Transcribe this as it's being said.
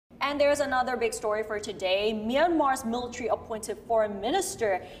And there's another big story for today. Myanmar's military-appointed foreign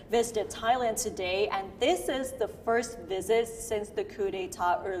minister visited Thailand today, and this is the first visit since the coup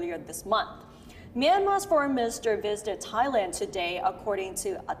d'etat earlier this month. Myanmar's foreign minister visited Thailand today, according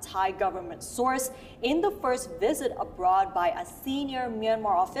to a Thai government source, in the first visit abroad by a senior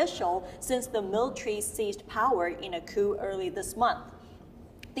Myanmar official since the military seized power in a coup early this month.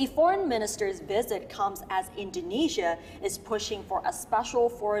 The foreign minister's visit comes as Indonesia is pushing for a special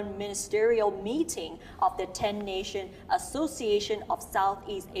foreign ministerial meeting of the 10-Nation Association of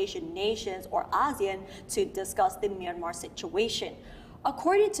Southeast Asian Nations, or ASEAN, to discuss the Myanmar situation.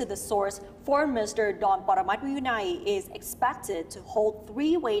 According to the source, Foreign Minister Don Paramatwiyunai is expected to hold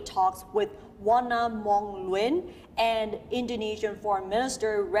three-way talks with Wannamongluin and Indonesian Foreign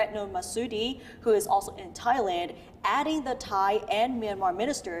Minister Retno Marsudi, who is also in Thailand, adding the Thai and Myanmar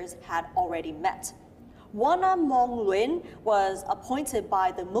ministers had already met. Wannamongluin was appointed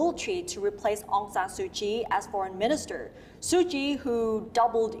by the military to replace Aung San Suu Kyi as foreign minister. Suu Kyi, who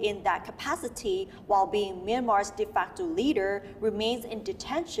doubled in that capacity while being Myanmar's de facto leader, remains in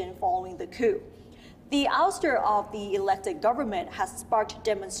detention following the coup. The ouster of the elected government has sparked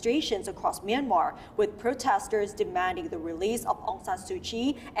demonstrations across Myanmar, with protesters demanding the release of Aung San Suu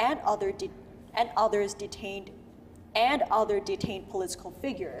Kyi and other detained political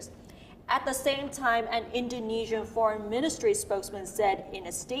figures. At the same time, an Indonesian foreign ministry spokesman said in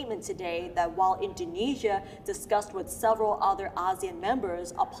a statement today that while Indonesia discussed with several other ASEAN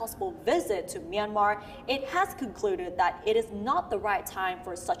members a possible visit to Myanmar, it has concluded that it is not the right time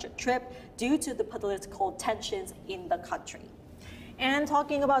for such a trip due to the political tensions in the country. And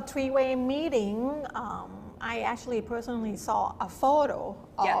talking about three-way meeting, I actually personally saw a photo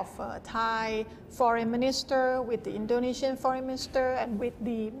of a Thai foreign minister with the Indonesian foreign minister and with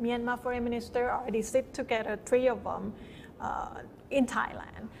the Myanmar foreign minister already sit together, three of them, in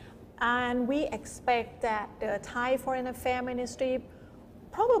Thailand. And we expect that the Thai Foreign Affairs Ministry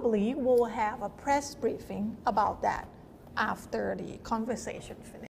probably will have a press briefing about that after the conversation finishes.